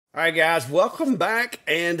All right, guys, welcome back.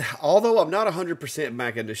 And although I'm not 100%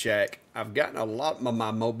 back in the shack, I've gotten a lot of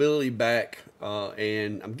my mobility back,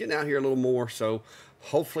 and I'm getting out here a little more. So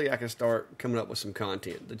hopefully I can start coming up with some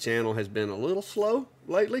content. The channel has been a little slow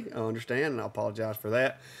lately, I understand, and I apologize for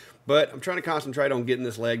that. But I'm trying to concentrate on getting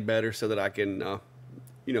this leg better so that I can,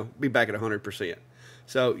 be back at 100%.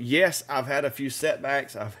 So yes, I've had a few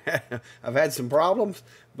setbacks. I've had some problems,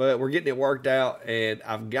 but we're getting it worked out, and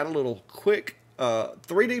I've got a little quick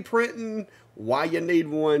 3D printing why you need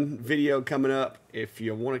one video coming up. If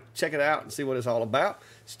you want to check it out and see what it's all about,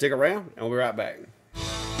 stick around and we'll be right back.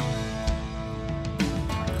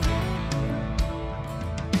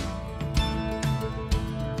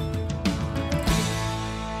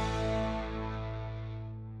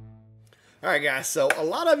 All right, guys, so a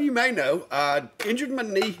lot of you may know I injured my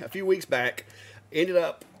knee a few weeks back, ended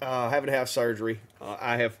up having to have surgery.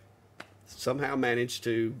 I have somehow managed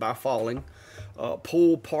to, by falling,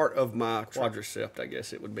 pull part of my quadricep, I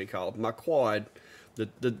guess it would be called, my quad,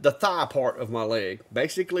 the thigh part of my leg.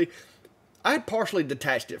 Basically, I had partially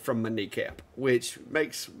detached it from my kneecap, which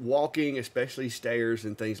makes walking, especially stairs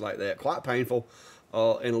and things like that, quite painful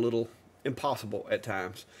and a little impossible at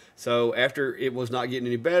times. So after it was not getting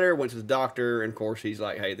any better, went to the doctor, and of course he's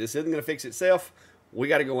like, hey, this isn't going to fix itself. We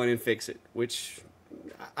got to go in and fix it, which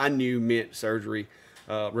I knew meant surgery,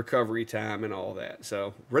 recovery time, and all that.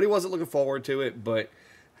 So really wasn't looking forward to it, but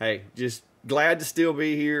hey, just glad to still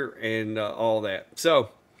be here and all that.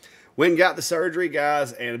 So went and got the surgery,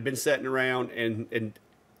 guys, and I've been sitting around, and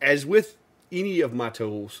as with any of my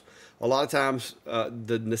tools, a lot of times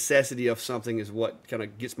the necessity of something is what kind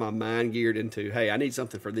of gets my mind geared into, hey, I need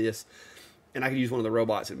something for this, and I can use one of the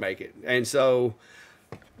robots and make it. And so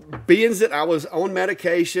being that I was on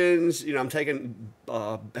medications, I'm taking,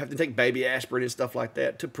 have to take baby aspirin and stuff like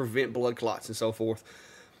that to prevent blood clots and so forth.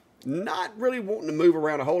 Not really wanting to move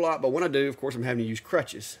around a whole lot, but when I do, of course, I'm having to use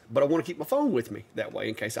crutches. But I want to keep my phone with me that way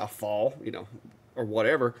in case I fall, or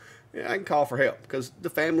whatever. I can call for help because the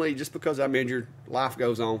family, just because I'm injured, life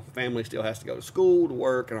goes on. Family still has to go to school, to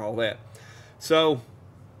work, and all that. So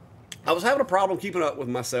I was having a problem keeping up with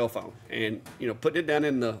my cell phone and, putting it down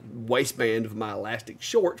in the waistband of my elastic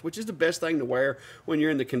shorts, which is the best thing to wear when you're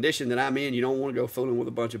in the condition that I'm in. You don't want to go fooling with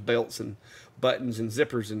a bunch of belts and buttons and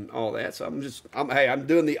zippers and all that. So I'm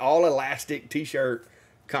doing the all elastic t-shirt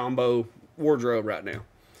combo wardrobe right now.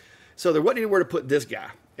 So there wasn't anywhere to put this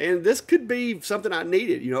guy. And this could be something I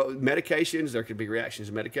needed, medications. There could be reactions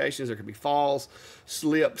to medications. There could be falls,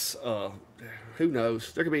 slips, who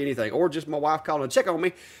knows? There could be anything. Or just my wife calling to check on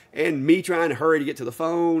me and me trying to hurry to get to the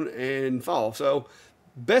phone and fall. So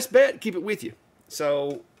best bet, keep it with you.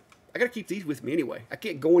 So I got to keep these with me anyway. I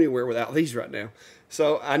can't go anywhere without these right now.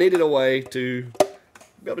 So I needed a way to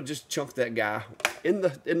be able to just chunk that guy in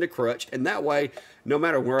the crutch. And that way, no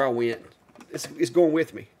matter where I went, it's going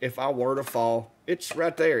with me. If I were to fall, it's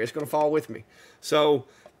right there. It's going to fall with me. So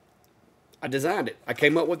I designed it. I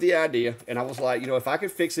came up with the idea, and I was like, if I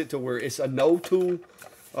could fix it to where it's a no tools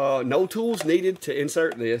needed to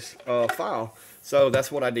insert this file. So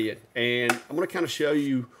that's what I did. And I'm going to kind of show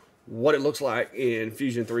you what it looks like in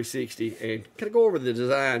Fusion 360 and kind of go over the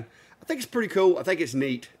design. I think it's pretty cool. I think it's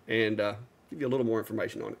neat, and give you a little more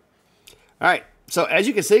information on it. All right. So as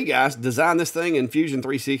you can see, guys, design this thing in Fusion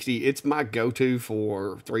 360. It's my go-to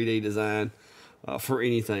for 3D design for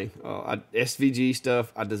anything. SVG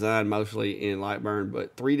stuff I design mostly in Lightburn,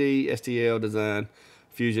 but 3D STL design,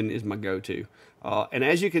 Fusion is my go-to. And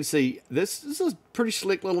as you can see, this is a pretty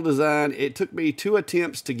slick little design. It took me 2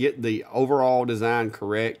 attempts to get the overall design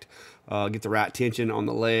correct, get the right tension on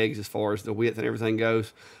the legs as far as the width and everything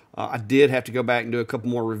goes. I did have to go back and do a couple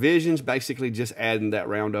more revisions, basically just adding that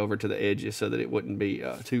round over to the edges so that it wouldn't be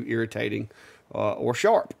too irritating or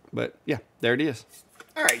sharp. But yeah, there it is.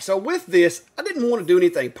 All right, so with this, I didn't want to do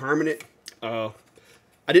anything permanent. I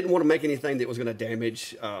didn't want to make anything that was going to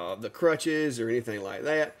damage the crutches or anything like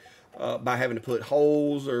that by having to put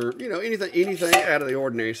holes or anything out of the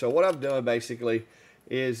ordinary. So what I've done basically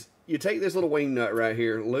is you take this little wing nut right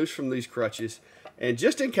here, loose from these crutches. And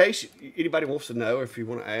just in case anybody wants to know, if you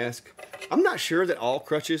want to ask, I'm not sure that all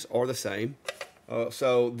crutches are the same.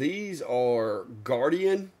 So these are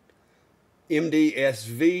Guardian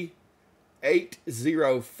MDSV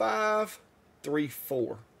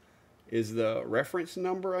 80534 is the reference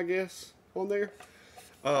number, I guess, on there.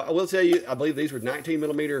 I will tell you, I believe these were 19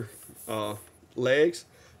 millimeter legs.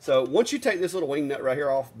 So once you take this little wing nut right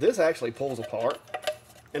here off, this actually pulls apart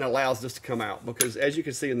and allows this to come out, because as you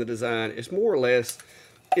can see in the design, it's more or less,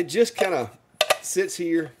 it just kind of sits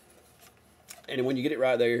here, and when you get it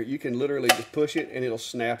right there, you can literally just push it and it'll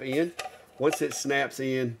snap in. Once it snaps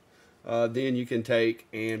in, then you can take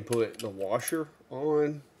and put the washer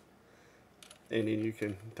on, and then you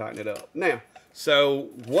can tighten it up. Now, so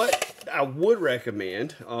what I would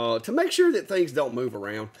recommend to make sure that things don't move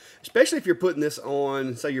around, especially if you're putting this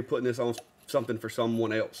on, say you're putting this on something for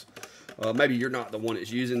someone else. Maybe you're not the one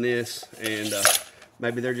that's using this, and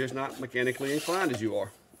maybe they're just not mechanically inclined as you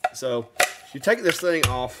are. So you take this thing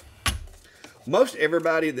off. Most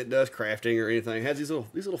everybody that does crafting or anything has these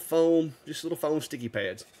little foam, just little foam sticky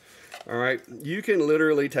pads. All right, you can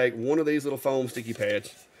literally take one of these little foam sticky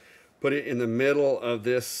pads, put it in the middle of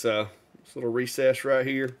this little recess right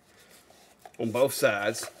here on both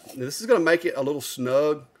sides. Now, this is going to make it a little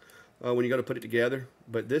snug when you go to put it together,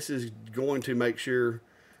 but this is going to make sure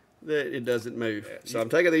that it doesn't move. So I'm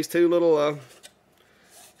taking these two little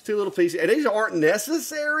pieces, and these aren't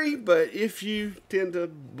necessary, but if you tend to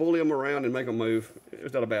bully them around and make them move,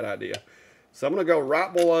 it's not a bad idea. So I'm going to go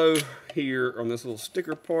right below here on this little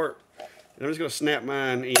sticker part, and I'm just going to snap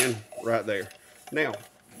mine in right there. Now,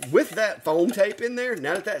 with that foam tape in there,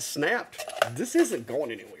 now that that's snapped, this isn't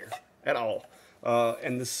going anywhere at all.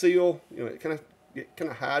 And the seal, you know, it kind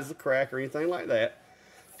of hides the crack or anything like that.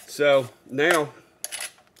 So now,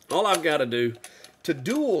 all I've got to do to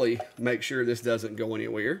dually make sure this doesn't go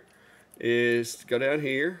anywhere is to go down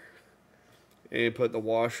here and put the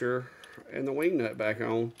washer and the wing nut back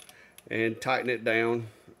on and tighten it down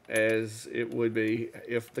as it would be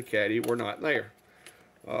if the caddy were not there.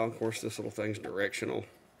 Of course, this little thing's directional.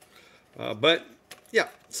 But yeah,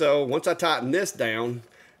 so once I tighten this down,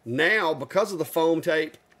 now because of the foam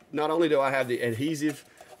tape, not only do I have the adhesive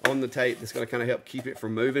on the tape that's going to kind of help keep it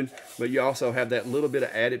from moving, but you also have that little bit of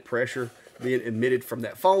added pressure being emitted from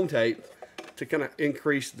that foam tape to kind of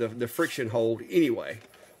increase the friction hold anyway.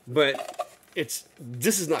 But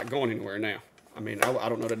this is not going anywhere now. I mean, I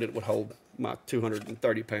don't know that it would hold my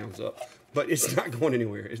 230 pounds up, but it's not going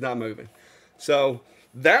anywhere. It's not moving. So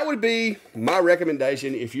that would be my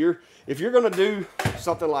recommendation if you're going to do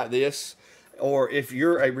something like this, or if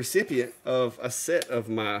you're a recipient of a set of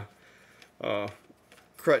my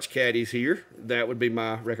Crutch Caddies here, that would be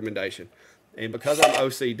my recommendation. And because I'm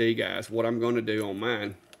OCD, guys, what I'm going to do on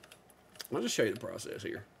mine, I'll just show you the process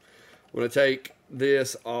here. I'm going to take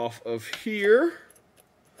this off of here,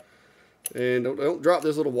 and don't drop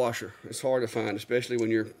this little washer. It's hard to find, especially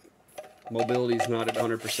when your mobility is not at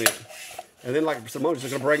 100%. And then, like Simone, just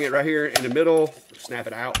going to bring it right here in the middle, snap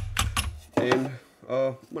it out, and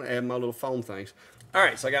I'm going to add my little foam things. All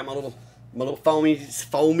right, so I got my little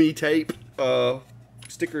foamy tape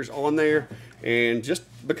stickers on there, and just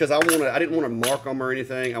because I didn't want to mark them or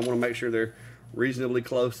anything, I want to make sure they're reasonably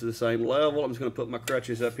close to the same level. I'm just going to put my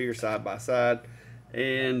crutches up here side by side,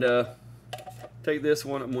 and take this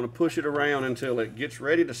one. I'm going to push it around until it gets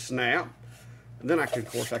ready to snap, and then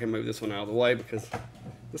of course I can move this one out of the way because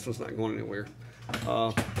this one's not going anywhere.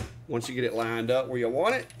 Once you get it lined up where you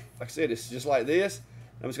want it, like I said, it's just like this.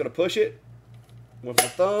 I'm just going to push it with my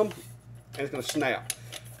thumb, and it's going to snap.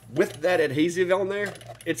 With that adhesive on there,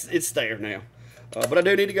 it's there now. But I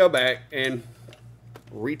do need to go back and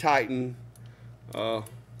retighten the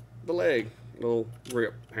leg, little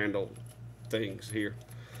grip handle things here.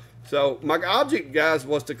 So my object, guys,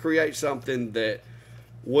 was to create something that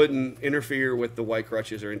wouldn't interfere with the way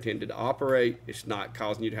crutches are intended to operate. It's not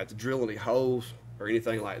causing you to have to drill any holes or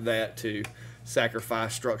anything like that to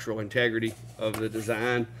sacrifice structural integrity of the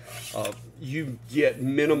design. You get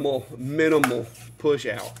minimal push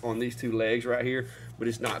out on these two legs right here, but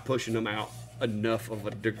it's not pushing them out enough of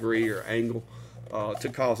a degree or angle to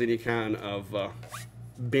cause any kind of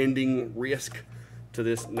bending risk to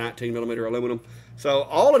this 19mm aluminum. So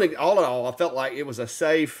all in all, I felt like it was a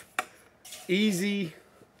safe, easy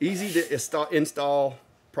to install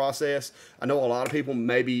process. I know a lot of people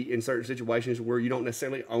maybe in certain situations where you don't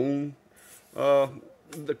necessarily own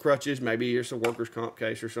the crutches, maybe it's a workers' comp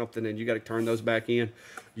case or something, and you got to turn those back in.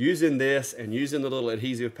 Using this and using the little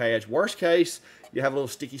adhesive pads, worst case, you have a little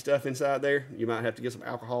sticky stuff inside there. You might have to get some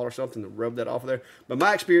alcohol or something to rub that off of there. But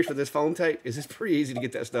my experience with this foam tape is it's pretty easy to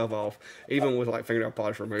get that stuff off, even with like fingernail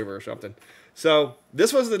polish remover or something. So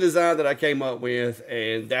this was the design that I came up with,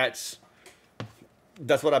 and that's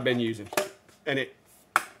what I've been using, and it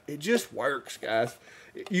just works, guys.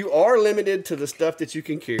 You are limited to the stuff that you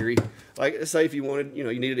can carry. Like, let's say if you wanted, you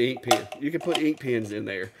needed an ink pen, you can put ink pens in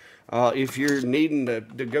there. If you're needing to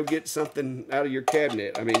go get something out of your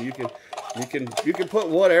cabinet, I mean, you can put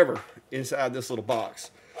whatever inside this little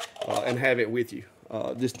box and have it with you.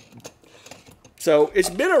 So it's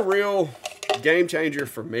been a real game changer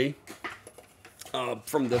for me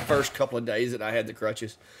from the first couple of days that I had the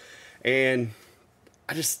crutches, and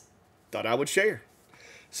I just thought I would share.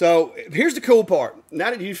 So here's the cool part. Now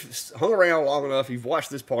that you've hung around long enough, you've watched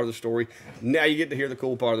this part of the story, now you get to hear the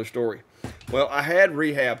cool part of the story. Well, I had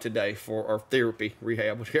rehab today or therapy,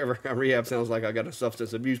 rehab, whatever. Rehab sounds like I got a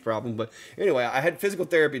substance abuse problem. But anyway, I had physical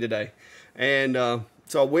therapy today. And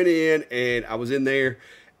so I went in and I was in there.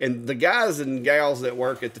 And the guys and gals that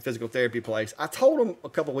work at the physical therapy place, I told them a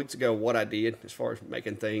couple of weeks ago what I did as far as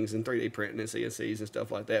making things and 3D printing and CNCs and stuff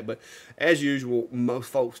like that. But as usual, most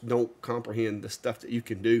folks don't comprehend the stuff that you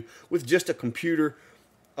can do with just a computer,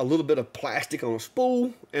 a little bit of plastic on a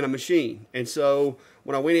spool, and a machine. And so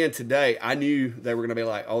when I went in today, I knew they were going to be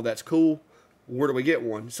like, oh, that's cool. Where do we get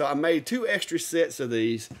one? So I made 2 extra sets of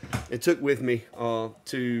these and took with me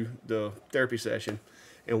to the therapy session.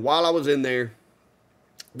 And while I was in there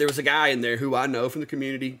was a guy in there who I know from the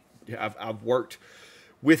community. I've worked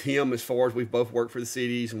with him as far as we've both worked for the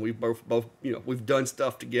cities, and we've both we've done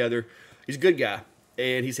stuff together. He's a good guy,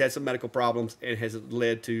 and he's had some medical problems and has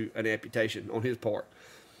led to an amputation on his part.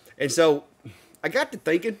 And so I got to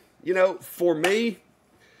thinking, for me,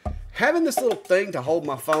 having this little thing to hold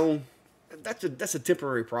my phone, that's a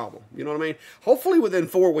temporary problem. You know what I mean? Hopefully within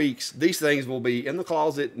 4 weeks, these things will be in the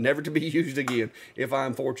closet, never to be used again, if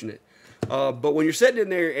I'm fortunate. But when you're sitting in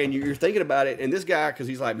there and you're thinking about it, and this guy, because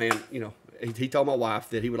he's like, man, he told my wife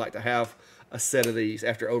that he would like to have a set of these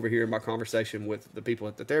after overhearing my conversation with the people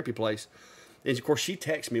at the therapy place. And of course, she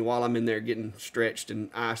texts me while I'm in there getting stretched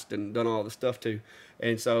and iced and done all the stuff too.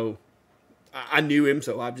 And so I knew him,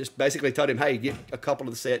 so I just basically told him, hey, get a couple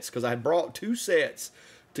of the sets, because I had brought 2 sets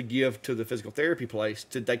to give to the physical therapy place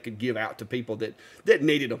they could give out to people that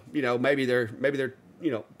needed them. Maybe they're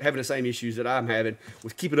having the same issues that I'm having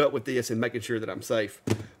with keeping up with this and making sure that I'm safe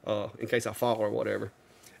in case I fall or whatever.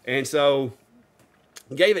 And so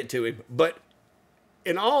gave it to him. But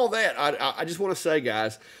in all that, I just want to say,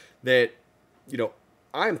 guys, that,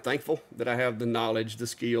 I am thankful that I have the knowledge, the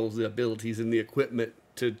skills, the abilities, and the equipment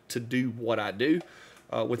to do what I do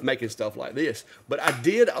with making stuff like this. But I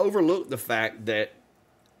did overlook the fact that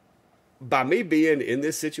by me being in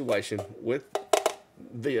this situation with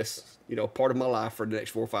this, part of my life for the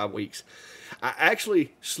next 4 or 5 weeks, I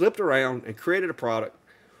actually slipped around and created a product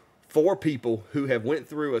for people who have went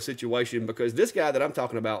through a situation, because this guy that I'm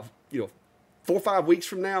talking about, 4 or 5 weeks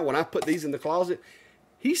from now, when I put these in the closet,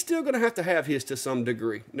 he's still going to have his to some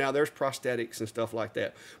degree. Now, there's prosthetics and stuff like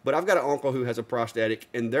that, but I've got an uncle who has a prosthetic,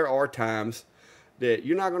 and there are times that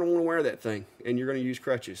you're not going to want to wear that thing, and you're going to use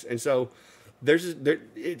crutches. And so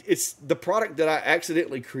it's the product that I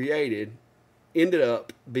accidentally created ended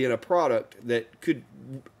up being a product that could,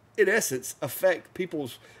 in essence, affect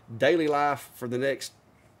people's daily life for the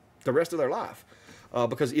rest of their life.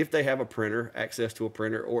 Because if they have a printer, access to a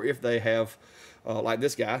printer, or if they have, like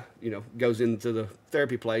this guy, goes into the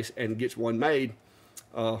therapy place and gets one made,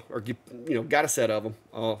 or got a set of them,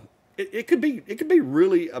 it could be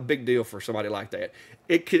really a big deal for somebody like that.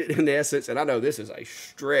 It could, in essence, and I know this is a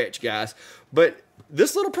stretch, guys, but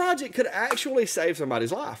this little project could actually save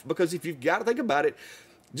somebody's life. Because if you've got to think about it,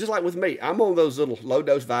 just like with me, I'm on those little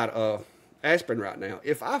low-dose aspirin right now.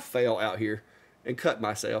 If I fell out here and cut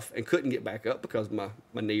myself and couldn't get back up because of my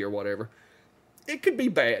knee or whatever, it could be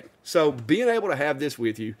bad. So being able to have this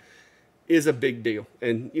with you is a big deal.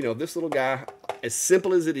 And, this little guy, as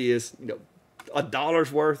simple as it is,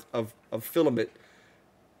 $1 worth of filament,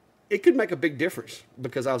 it could make a big difference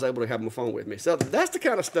because I was able to have my phone with me. So that's the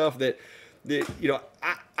kind of stuff that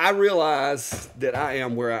I realize that I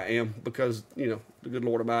am where I am because, the good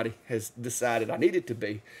Lord Almighty has decided I needed to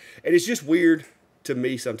be. And it's just weird to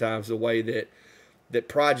me sometimes the way that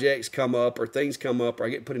projects come up or things come up, or I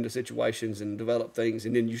get put into situations and develop things,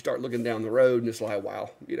 and then you start looking down the road and it's like,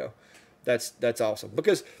 wow, that's awesome.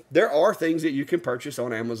 Because there are things that you can purchase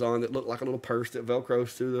on Amazon that look like a little purse that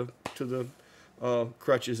velcros to the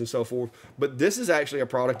crutches and so forth. But this is actually a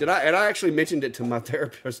product, and I actually mentioned it to my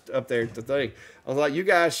therapist up there at the thing. I was like, you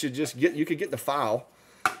guys should just you could get the file,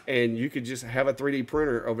 and you could just have a 3D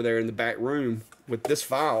printer over there in the back room with this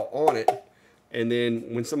file on it, and then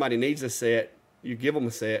when somebody needs a set, you give them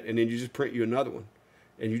a set, and then you just print you another one,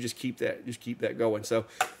 and you just keep that going. So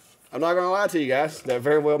I'm not going to lie to you guys, that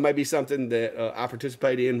very well may be something that I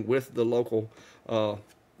participate in with the local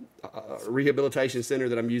rehabilitation center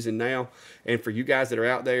that I'm using now. And for you guys that are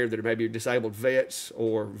out there that are maybe disabled vets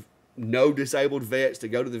or no disabled vets to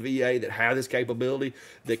go to the VA that have this capability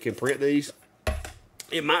that can print these,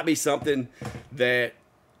 it might be something that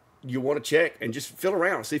you want to check and just fill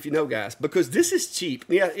around, see if you know, guys, because this is cheap.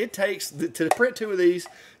 Yeah, it takes to print 2 of these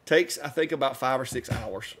takes, I think, about 5 or 6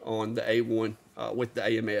 hours on the A1 with the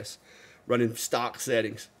AMS running stock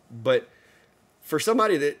settings. But for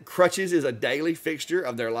somebody that crutches is a daily fixture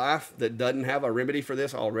of their life that doesn't have a remedy for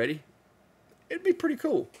this already, it'd be pretty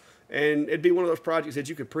cool. And it'd be one of those projects that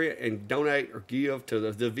you could print and donate or give to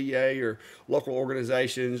the VA or local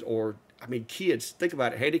organizations, or, I mean, kids. Think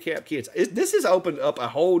about it, handicapped kids. This has opened up a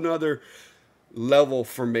whole nother level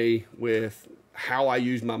for me with how I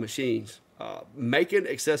use my machines. Making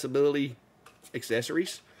accessibility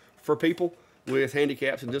accessories for people with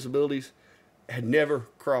handicaps and disabilities had never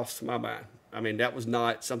crossed my mind. I mean, that was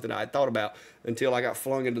not something I had thought about until I got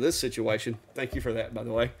flung into this situation. Thank you for that, by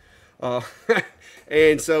the way.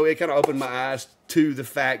 And so it kind of opened my eyes to the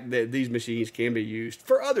fact that these machines can be used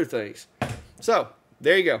for other things. So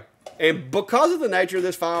there you go. And because of the nature of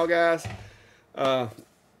this file, guys, I'm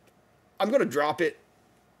going to drop it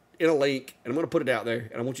in a link, and I'm going to put it out there,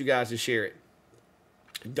 and I want you guys to share it.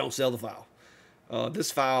 Don't sell the file.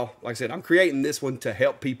 This file, like I said, I'm creating this one to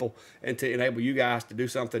help people and to enable you guys to do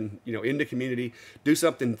something, you know, in the community, do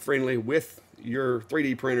something friendly with your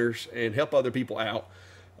 3D printers and help other people out.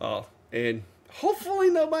 And hopefully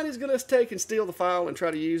nobody's going to take and steal the file and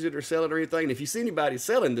try to use it or sell it or anything. And if you see anybody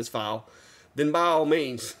selling this file, then by all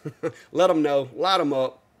means, let them know, light them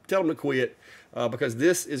up, tell them to quit, because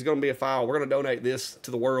this is going to be a file. We're going to donate this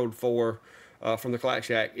to the world for from the Clack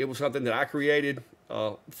Shack. It was something that I created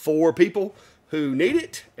for people who need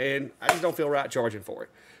it, and I just don't feel right charging for it.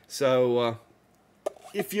 So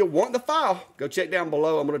if you want the file, go check down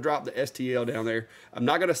below. I'm going to drop the STL down there. I'm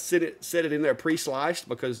not going to set it in there pre-sliced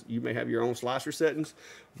because you may have your own slicer settings.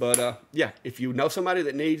 But yeah, if you know somebody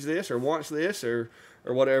that needs this or wants this or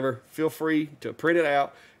whatever, feel free to print it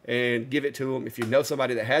out and give it to them. If you know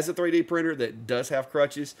somebody that has a 3D printer that does have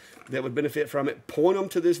crutches that would benefit from it, point them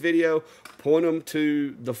to this video, point them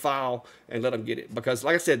to the file, and let them get it. Because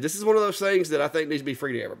like I said, this is one of those things that I think needs to be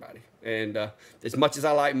free to everybody. And as much as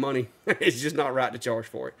I like money, it's just not right to charge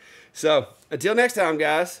for it. So until next time,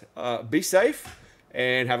 guys, be safe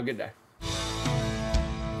and have a good day.